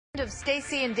of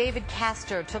Stacey and David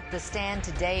Castor took the stand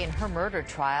today in her murder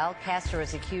trial. Castor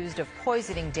is accused of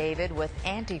poisoning David with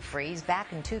antifreeze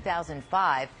back in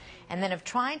 2005 and then of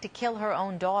trying to kill her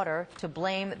own daughter to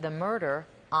blame the murder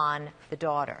on the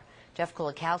daughter. Jeff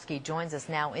Kulikowski joins us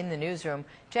now in the newsroom.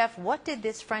 Jeff, what did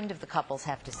this friend of the couple's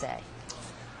have to say?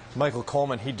 Michael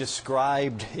Coleman, he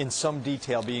described in some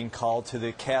detail being called to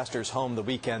the Castor's home the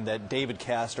weekend that David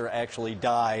Castor actually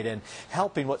died, and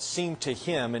helping what seemed to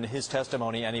him, in his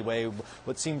testimony anyway,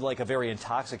 what seemed like a very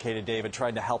intoxicated David,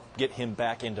 trying to help get him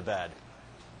back into bed.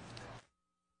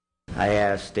 I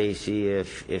asked Stacey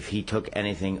if he took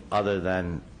anything other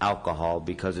than alcohol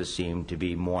because it seemed to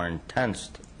be more intense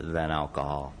than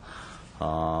alcohol.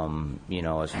 You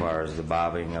know, as far as the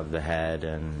bobbing of the head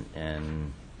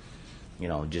and you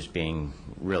know, just being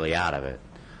really out of it.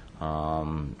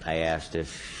 I asked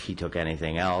if he took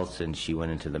anything else, and she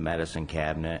went into the medicine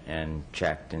cabinet and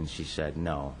checked, and she said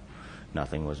no,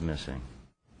 nothing was missing.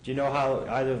 Do you know how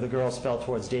either of the girls felt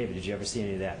towards David? Did you ever see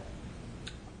any of that?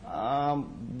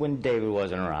 When David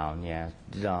wasn't around, yeah.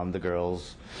 The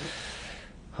girls,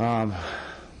 the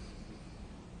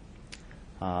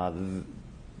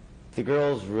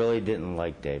girls really didn't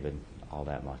like David all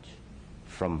that much,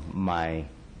 from my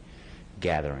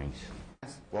gatherings.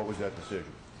 What was that decision?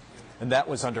 And that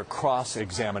was under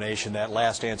cross-examination, that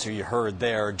last answer you heard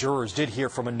there. Jurors did hear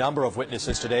from a number of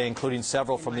witnesses today, including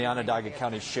several from the Onondaga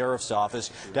County Sheriff's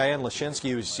Office. Diane Lashinsky,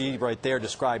 who you see right there,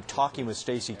 described talking with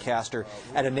Stacey Castor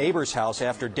at a neighbor's house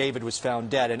after David was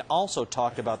found dead, and also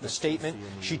talked about the statement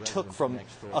she took from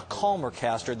a calmer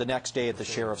Castor the next day at the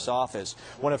Sheriff's Office.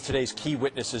 One of today's key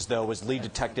witnesses, though, was lead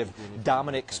detective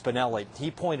Dominic Spinelli.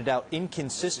 He pointed out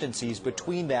inconsistencies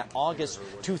between that August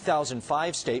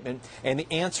 2005 statement and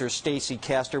the answer Stacey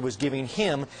Castor was giving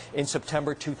him in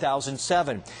September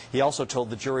 2007. He also told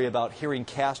the jury about hearing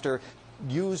Castor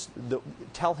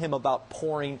tell him about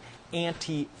pouring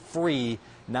antifreeze,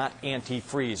 not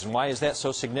antifreeze. And why is that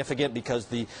so significant? Because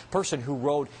the person who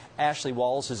wrote Ashley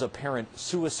Wallace's apparent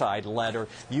suicide letter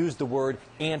used the word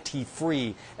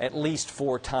antifreeze at least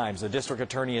 4 times. The district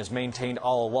attorney has maintained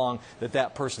all along that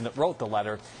that person that wrote the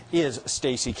letter is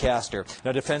Stacey Castor.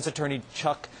 Now, defense attorney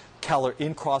Chuck Keller,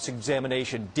 in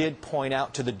cross-examination, did point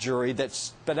out to the jury that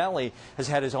Spinelli has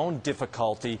had his own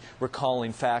difficulty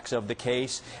recalling facts of the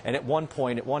case, and at one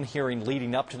point, at one hearing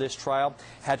leading up to this trial,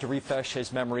 had to refresh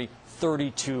his memory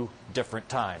 32 different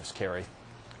times. Carrie.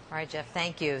 All right, Jeff,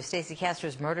 thank you. Stacey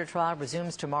Castor's murder trial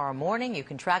resumes tomorrow morning. You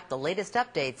can track the latest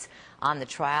updates on the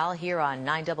trial here on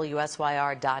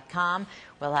 9WSYR.com.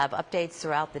 We'll have updates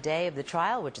throughout the day of the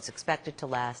trial, which is expected to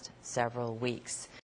last several weeks.